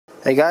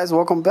Hey guys,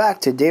 welcome back.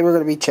 Today we're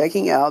going to be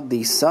checking out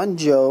the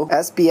SunJoe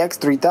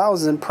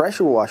SPX3000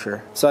 pressure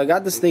washer. So I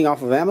got this thing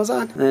off of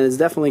Amazon and it's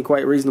definitely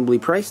quite reasonably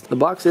priced. The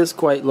box is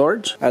quite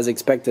large as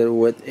expected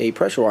with a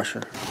pressure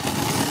washer.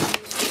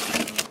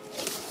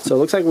 So it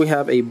looks like we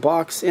have a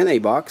box in a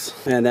box,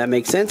 and that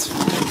makes sense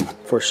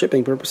for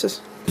shipping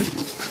purposes.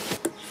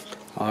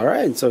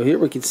 Alright, so here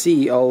we can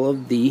see all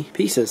of the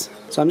pieces.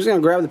 So I'm just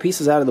going to grab the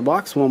pieces out of the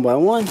box one by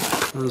one.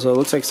 So it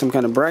looks like some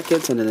kind of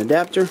brackets and an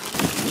adapter,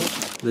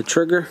 the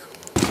trigger,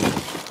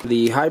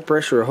 the high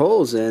pressure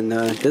hose, and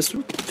this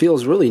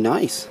feels really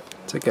nice.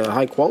 It's like a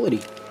high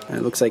quality, and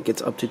it looks like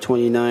it's up to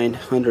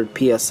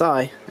 2900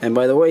 psi. And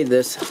by the way,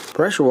 this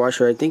pressure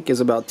washer I think is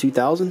about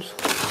 2000.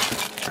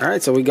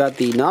 Alright, so we got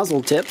the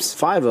nozzle tips,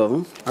 5 of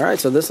them.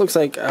 Alright, so this looks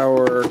like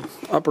our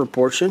upper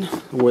portion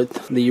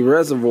with the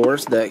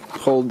reservoirs that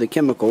hold the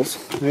chemicals.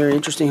 Very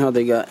interesting how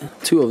they got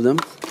 2 of them.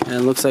 And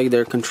it looks like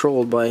they're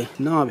controlled by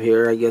knob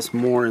here, I guess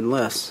more and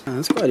less.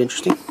 That's quite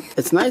interesting.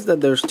 It's nice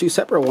that there's 2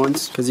 separate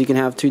ones because you can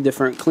have 2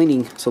 different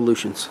cleaning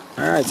solutions.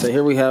 Alright, so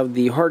here we have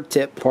the hard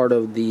tip part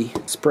of the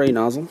spray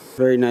nozzle.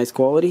 Very nice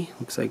quality.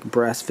 Looks like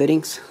brass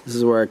fittings. This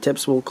is where our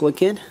tips will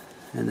click in.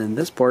 And then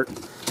this part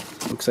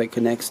looks like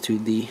connects to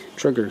the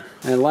trigger.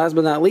 And last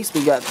but not least,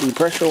 we got the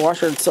pressure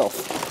washer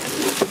itself.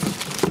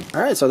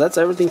 Alright, so that's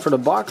everything for the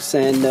box,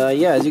 and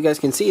yeah, as you guys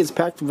can see, it's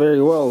packed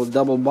very well,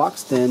 double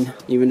boxed, and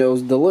even though it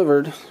was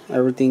delivered,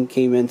 everything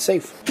came in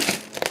safe.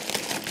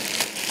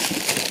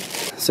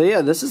 So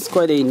yeah, this is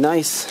quite a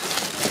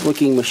nice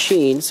looking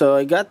machine. So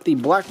I got the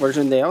black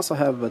version. They also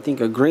have, I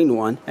think, a green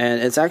one,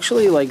 and it's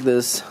actually like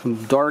this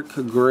dark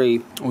gray,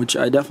 which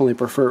I definitely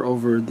prefer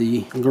over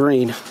the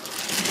green.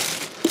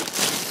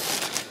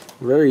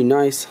 Very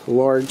nice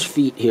large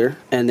feet here,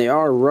 and they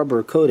are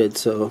rubber coated,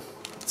 so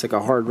it's like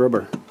a hard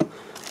rubber.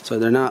 So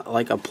they're not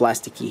like a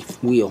plasticky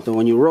wheel. So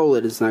when you roll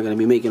it, it's not going to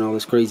be making all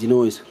this crazy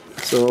noise.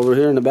 So over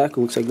here in the back, it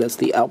looks like that's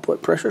the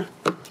output pressure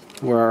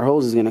where our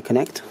hose is going to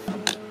connect.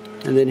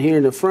 And then here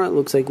in the front,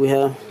 looks like we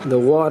have the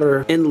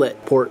water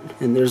inlet port.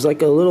 And there's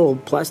like a little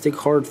plastic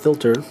hard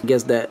filter. I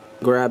guess that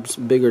grabs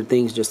bigger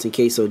things just in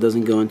case so it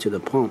doesn't go into the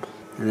pump.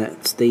 And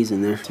that stays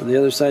in there. So the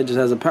other side just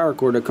has a power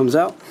cord that comes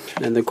out,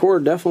 and the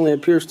cord definitely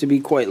appears to be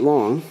quite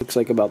long. Looks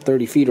like about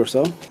 30 feet or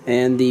so.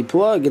 And the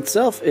plug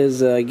itself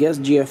is, I guess,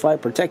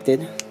 GFI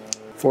protected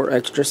for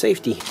extra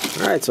safety.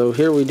 Alright, so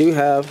here we do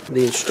have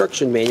the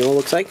instruction manual,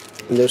 looks like,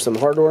 and there's some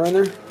hardware on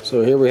there.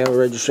 So here we have a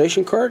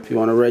registration card if you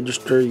want to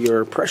register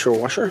your pressure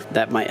washer.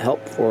 That might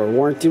help for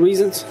warranty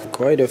reasons.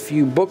 Quite a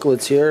few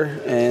booklets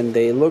here, and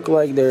they look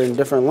like they're in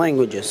different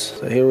languages.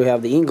 So here we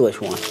have the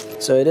English one.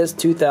 So it is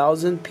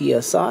 2000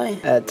 psi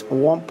at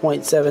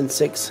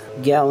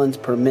 1.76 gallons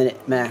per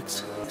minute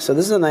max. So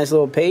this is a nice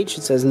little page.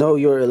 It says know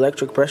your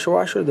electric pressure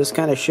washer. This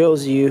kind of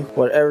shows you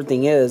what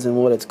everything is and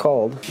what it's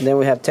called. And then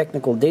we have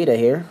technical data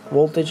here.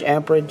 Voltage,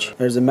 amperage.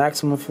 There's the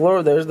maximum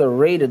flow. There's the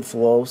rated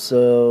flow.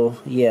 So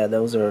yeah,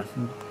 those are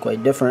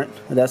quite different.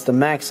 That's the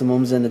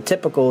maximums, and the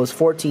typical is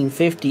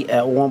 1450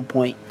 at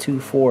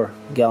 1.24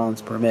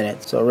 gallons per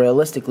minute. So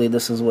realistically,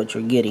 this is what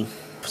you're getting.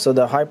 So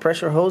the high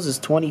pressure hose is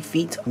 20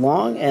 feet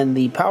long, and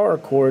the power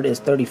cord is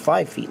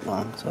 35 feet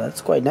long. So that's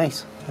quite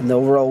nice. And the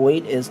overall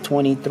weight is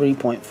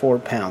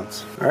 23.4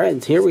 pounds.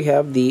 Alright, here we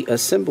have the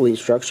assembly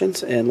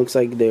instructions, and looks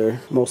like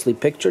they're mostly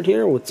pictured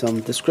here with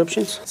some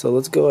descriptions. So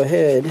let's go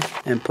ahead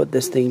and put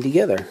this thing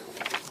together.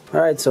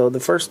 Alright, so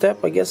the first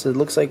step, I guess, it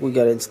looks like we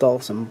got to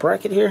install some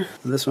bracket here.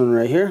 This one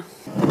right here.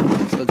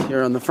 So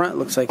here on the front,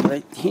 looks like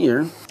right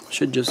here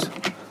should just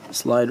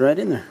slide right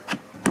in there.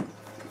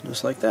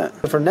 Just like that.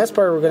 For the next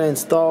part, we're going to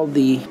install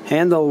the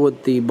handle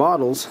with the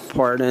bottles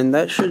part, and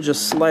that should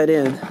just slide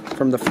in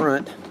from the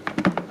front.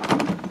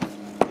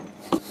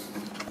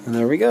 And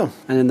there we go.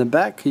 And in the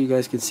back, you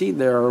guys can see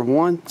there are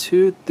 1,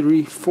 2,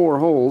 3, 4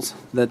 holes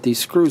that these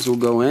screws will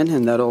go in,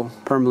 and that'll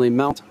permanently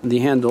mount the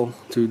handle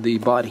to the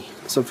body.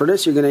 So for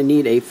this, you're going to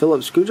need a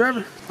Phillips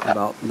screwdriver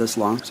about this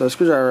long. So a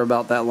screwdriver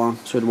about that long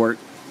should work.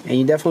 And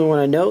you definitely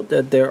want to note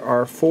that there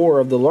are 4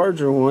 of the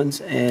larger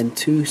ones and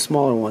 2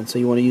 smaller ones. So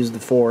you want to use the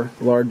 4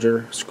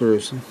 larger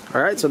screws.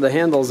 Alright, so the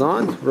handle's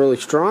on, really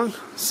strong.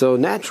 So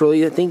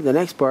naturally, I think the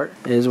next part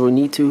is we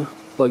need to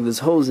plug this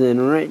hose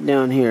in right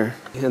down here.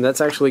 And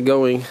that's actually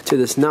going to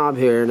this knob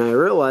here. And I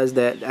realized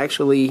that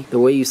actually the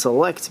way you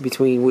select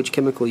between which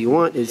chemical you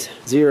want is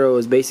 0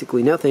 is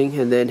basically nothing.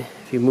 And then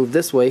if you move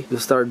this way, you'll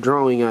start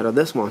drawing out of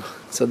this one.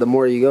 So the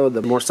more you go,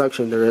 the more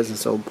suction there is, and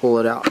so pull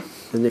it out.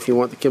 And if you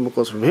want the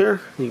chemicals from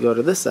here, you go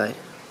to this side.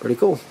 Pretty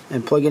cool.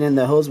 And plugging in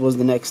the hose was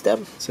the next step.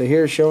 So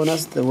here is showing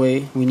us the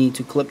way we need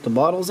to clip the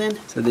bottles in.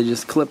 So they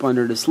just clip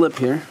under the slip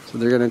here. So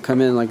they're going to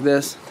come in like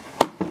this,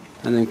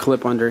 and then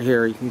clip under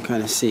here. You can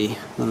kind of see,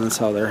 and that's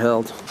how they're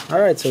held.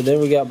 Alright, so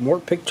then we got more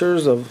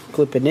pictures of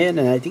clipping in,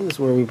 and I think this is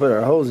where we put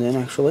our hose in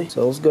actually.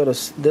 So let's go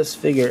to this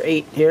figure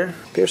 8 here.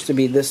 Appears to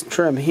be this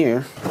trim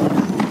here,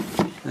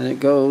 and it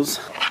goes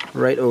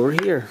right over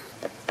here.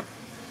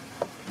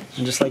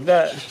 And just like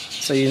that.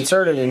 So you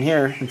insert it in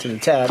here into the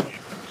tab,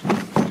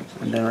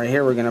 and then right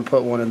here we're going to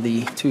put one of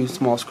the 2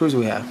 small screws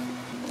we have.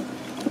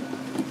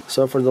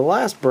 So for the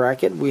last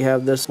bracket, we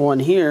have this one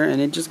here, and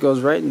it just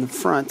goes right in the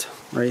front,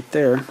 right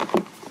there,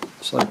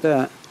 just like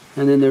that.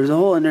 And then there's a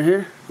hole under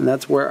here, and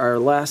that's where our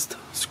last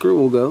screw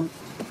will go.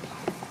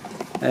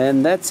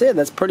 And that's it.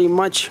 That's pretty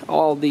much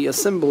all the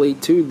assembly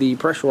to the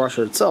pressure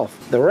washer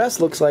itself. The rest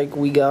looks like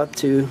we got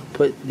to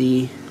put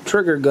the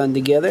trigger gun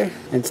together,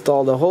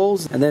 install the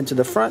holes, and then to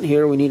the front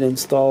here we need to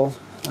install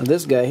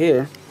this guy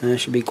here. And it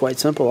should be quite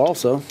simple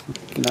also.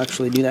 You can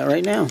actually do that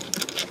right now.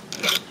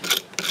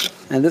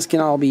 And this can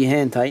all be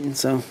hand tightened,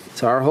 so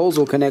our holes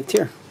will connect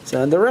here.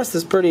 So the rest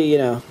is pretty, you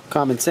know,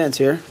 common sense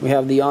here. We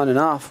have the on and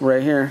off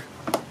right here.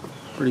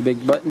 Pretty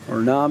big button or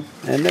knob,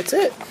 and that's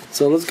it.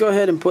 So let's go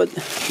ahead and put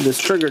this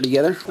trigger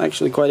together.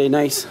 Actually quite a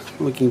nice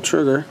looking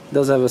trigger. It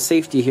does have a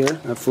safety here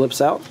that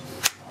flips out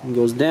and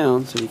goes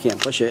down so you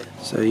can't push it.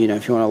 So, you know,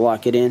 if you want to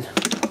lock it in,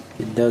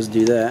 it does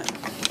do that.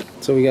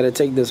 So we got to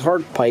take this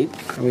hard pipe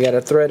and we got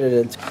to thread it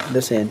at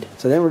this end.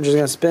 So then we're just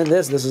going to spin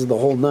this. This is the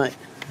whole nut,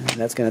 and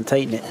that's going to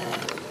tighten it.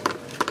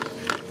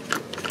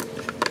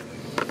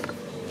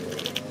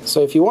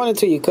 So if you wanted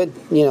to, you could,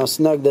 you know,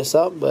 snug this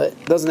up, but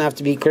it doesn't have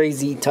to be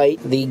crazy tight.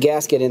 The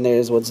gasket in there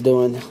is what's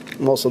doing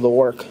most of the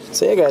work.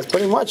 So yeah guys,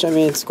 pretty much, I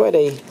mean, it's quite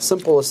a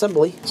simple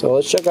assembly. So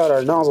let's check out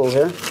our nozzles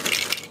here.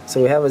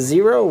 So we have a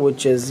 0,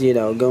 which is, you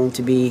know, going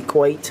to be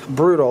quite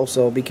brutal,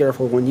 so be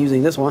careful when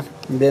using this one.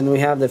 And then we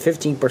have the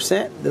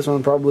 15%. This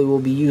one probably will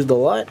be used a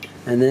lot.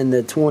 And then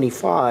the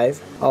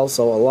 25,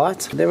 also a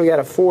lot. Then we got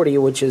a 40,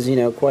 which is, you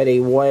know, quite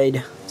a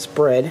wide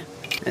spread.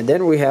 And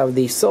then we have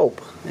the soap.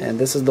 And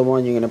this is the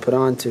one you're going to put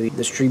on to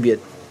distribute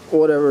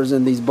whatever's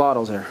in these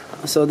bottles here.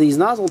 So these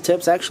nozzle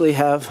tips actually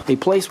have a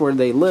place where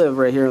they live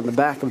right here on the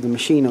back of the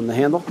machine on the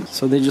handle.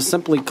 So they just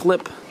simply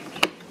clip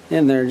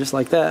in there just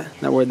like that.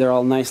 That way they're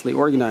all nicely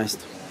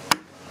organized.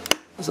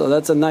 So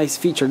that's a nice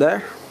feature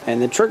there.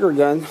 And the trigger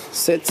gun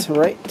sits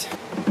right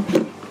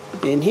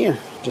in here,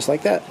 just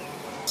like that.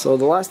 So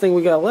the last thing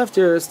we got left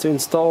here is to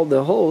install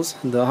the hose,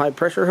 the high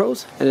pressure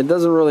hose, and it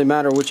doesn't really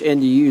matter which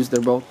end you use, they're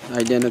both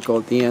identical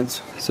at the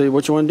ends. So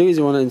what you want to do is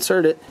you want to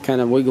insert it, kind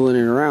of wiggling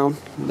it around,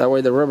 that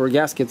way the rubber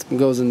gasket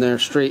goes in there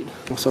straight.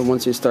 So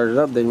once you start it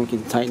up, then we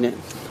can tighten it,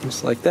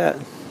 just like that.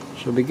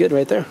 Should be good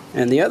right there.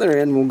 And the other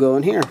end will go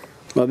in here.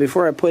 But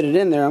before I put it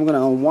in there, I'm going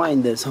to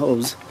unwind this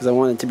hose because I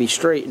want it to be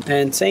straight.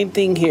 And same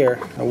thing here,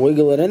 I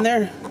wiggle it in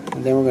there,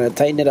 and then we're going to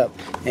tighten it up.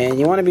 And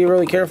you want to be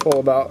really careful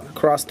about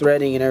cross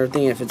threading and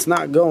everything. If it's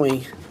not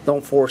going,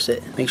 don't force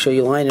it. Make sure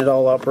you line it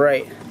all up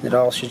right. It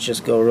all should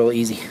just go real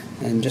easy.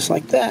 And just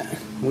like that,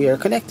 we are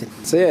connected.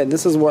 So yeah,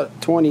 this is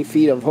what 20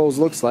 feet of hose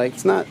looks like.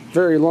 It's not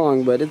very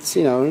long, but it's,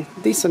 you know,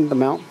 a decent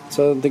amount.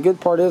 So the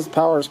good part is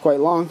power is quite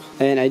long,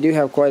 and I do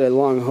have quite a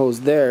long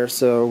hose there,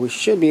 so we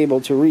should be able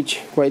to reach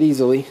quite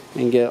easily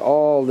and get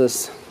all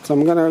this. So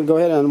I'm gonna go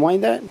ahead and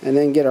unwind that and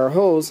then get our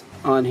hose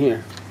on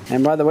here.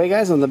 And by the way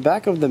guys, on the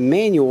back of the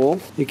manual,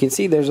 you can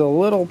see there's a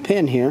little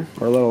pin here,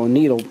 or a little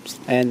needle,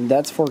 and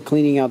that's for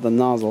cleaning out the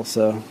nozzle.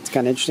 So it's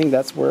kind of interesting,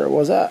 that's where it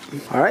was at.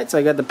 Alright, so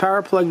I got the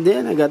power plugged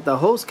in, I got the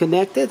hose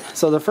connected.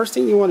 So the first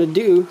thing you want to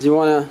do is you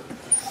want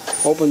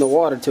to open the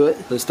water to it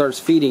so it starts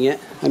feeding it.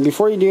 And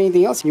before you do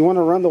anything else, you want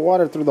to run the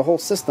water through the whole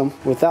system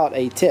without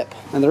a tip.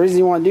 And the reason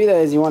you want to do that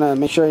is you want to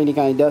make sure any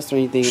kind of dust or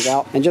anything is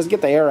out, and just get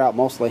the air out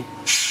mostly.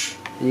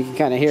 And you can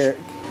kind of hear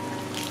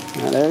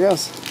it. There it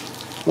goes.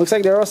 Looks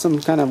like there was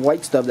some kind of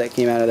white stuff that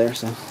came out of there.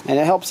 So, and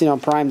it helps, you know,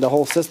 prime the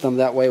whole system.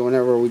 That way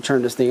whenever we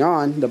turn this thing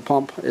on, the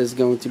pump is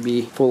going to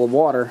be full of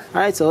water.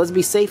 Alright, so let's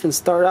be safe and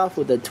start off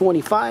with the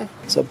 25.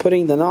 So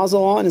putting the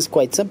nozzle on is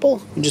quite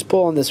simple. You just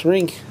pull on this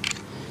ring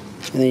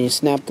and then you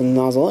snap the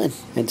nozzle in.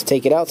 And to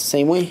take it out, the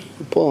same way,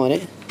 you pull on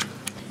it.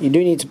 You do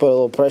need to put a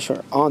little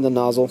pressure on the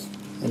nozzle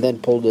and then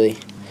pull the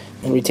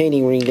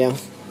retaining ring down.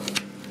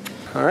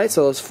 Alright,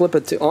 so let's flip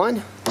it to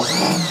on.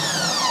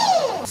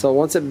 So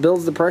once it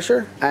builds the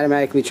pressure,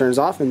 automatically turns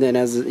off, and then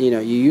as you know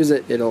you use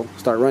it, it'll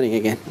start running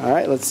again.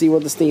 Alright, let's see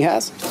what this thing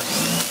has.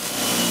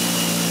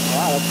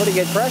 Wow, that's pretty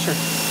good pressure.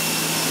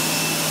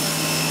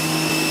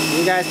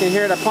 You guys can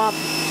hear the pump.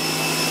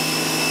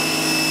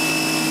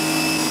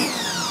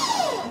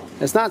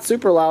 It's not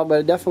super loud, but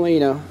it definitely,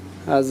 you know,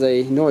 has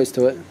a noise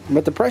to it.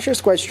 But the pressure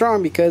is quite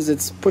strong because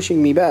it's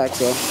pushing me back,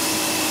 so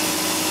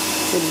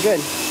pretty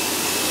good.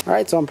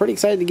 Alright, so I'm pretty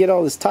excited to get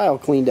all this tile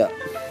cleaned up.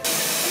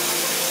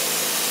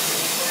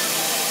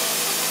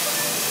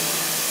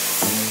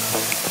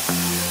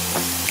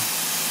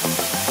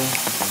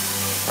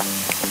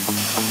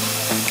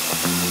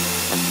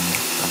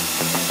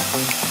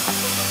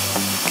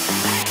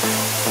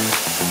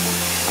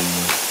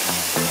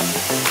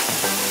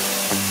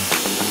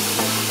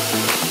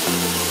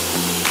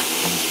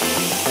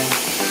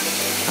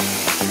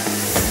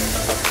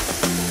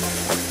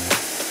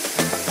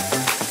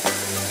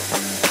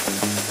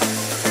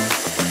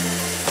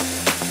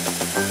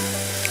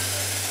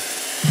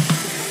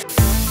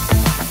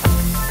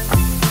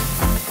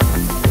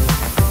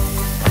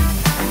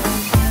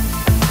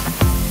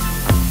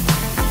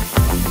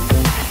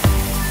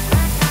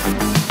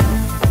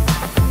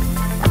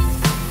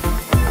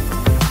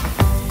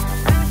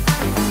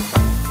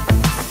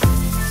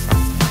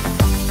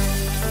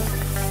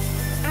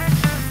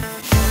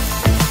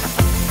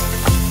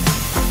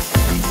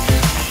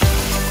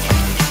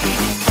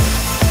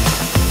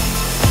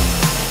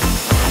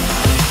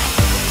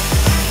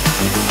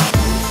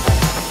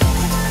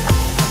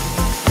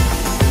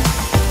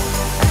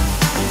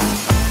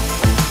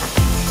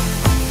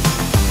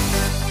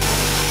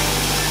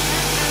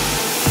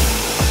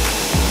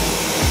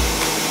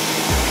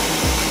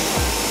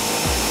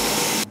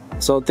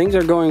 So things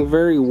are going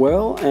very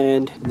well,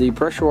 and the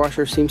pressure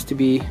washer seems to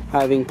be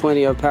having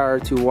plenty of power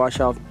to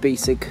wash off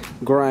basic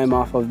grime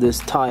off of this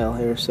tile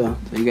here, so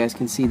you guys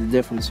can see the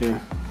difference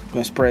here. I'm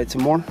gonna spray it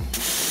some more.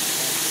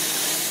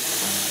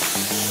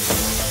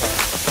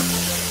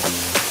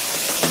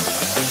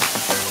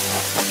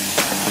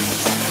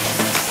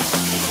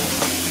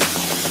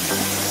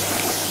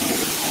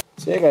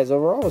 So yeah guys,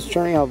 overall it's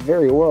turning out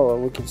very well,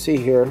 and we can see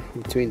here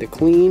between the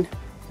clean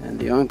and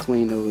the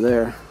unclean over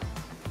there.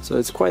 So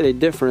it's quite a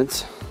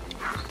difference,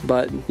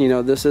 but you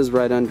know, this is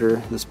right under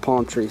this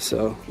palm tree,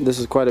 so this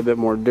is quite a bit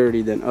more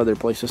dirty than other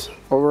places.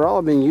 Overall,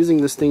 I've been using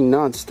this thing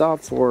non-stop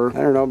for,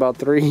 I don't know, about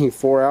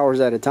 3-4 hours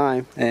at a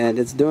time, and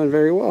it's doing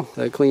very well.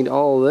 I cleaned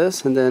all of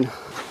this and then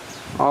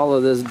all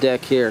of this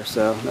deck here,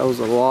 so that was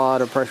a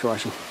lot of pressure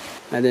washing.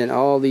 And then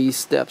all these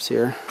steps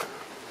here.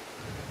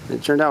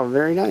 It turned out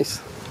very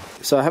nice.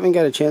 So I haven't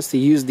got a chance to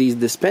use these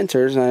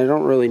dispensers, and I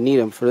don't really need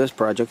them for this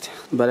project,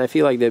 but I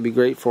feel like they'd be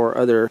great for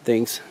other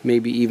things.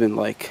 Maybe even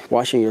like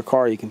washing your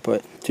car, you can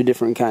put 2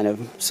 different kind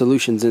of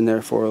solutions in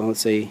there for,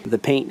 let's say, the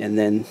paint, and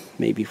then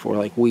maybe for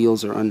like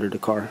wheels or under the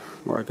car,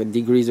 or like a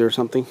degreaser or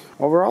something.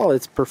 Overall,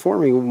 it's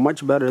performing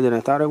much better than I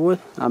thought it would.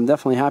 I'm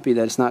definitely happy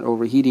that it's not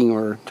overheating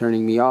or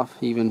turning me off,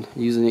 even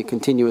using it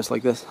continuous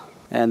like this.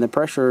 And the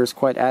pressure is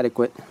quite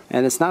adequate,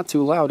 and it's not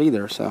too loud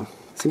either, so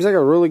seems like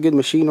a really good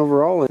machine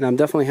overall, and I'm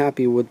definitely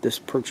happy with this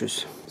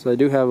purchase. So I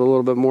do have a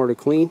little bit more to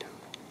clean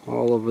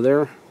all over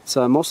there.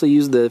 So I mostly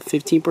used the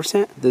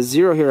 15%. The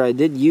 0 here, I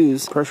did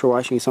use pressure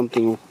washing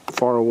something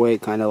far away,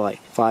 kind of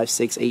like 5,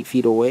 6, 8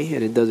 feet away,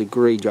 and it does a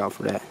great job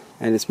for that.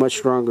 And it's much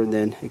stronger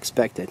than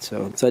expected.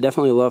 So I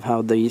definitely love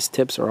how these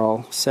tips are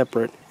all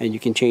separate, and you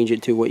can change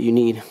it to what you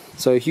need.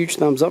 So a huge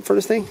thumbs up for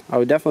this thing. I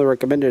would definitely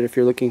recommend it if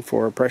you're looking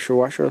for a pressure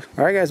washer.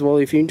 Alright guys, well,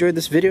 if you enjoyed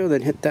this video,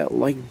 then hit that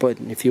like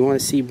button. If you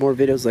want to see more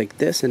videos like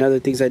this and other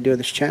things I do on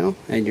this channel,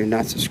 and you're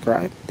not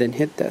subscribed, then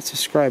hit that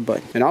subscribe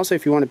button. And also,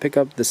 if you want to pick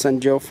up the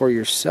SunJoe for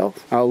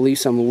yourself, I'll leave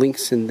some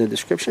links in the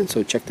description,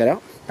 so check that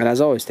out. And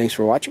as always, thanks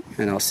for watching,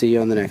 and I'll see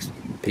you on the next.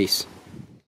 Peace.